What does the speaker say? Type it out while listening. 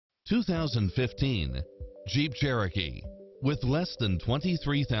2015 Jeep Cherokee. With less than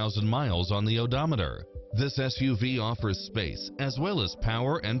 23,000 miles on the odometer, this SUV offers space as well as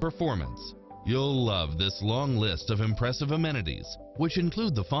power and performance. You'll love this long list of impressive amenities, which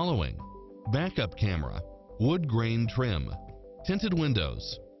include the following: backup camera, wood grain trim, tinted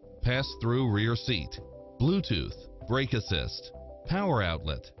windows, pass-through rear seat, Bluetooth, brake assist, power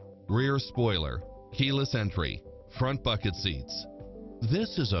outlet, rear spoiler, keyless entry, front bucket seats.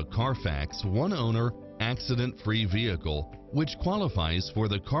 This is a Carfax one-owner, accident-free vehicle which qualifies for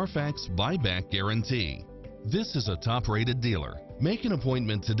the Carfax buyback guarantee. This is a top-rated dealer. Make an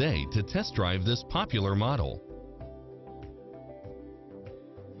appointment today to test drive this popular model.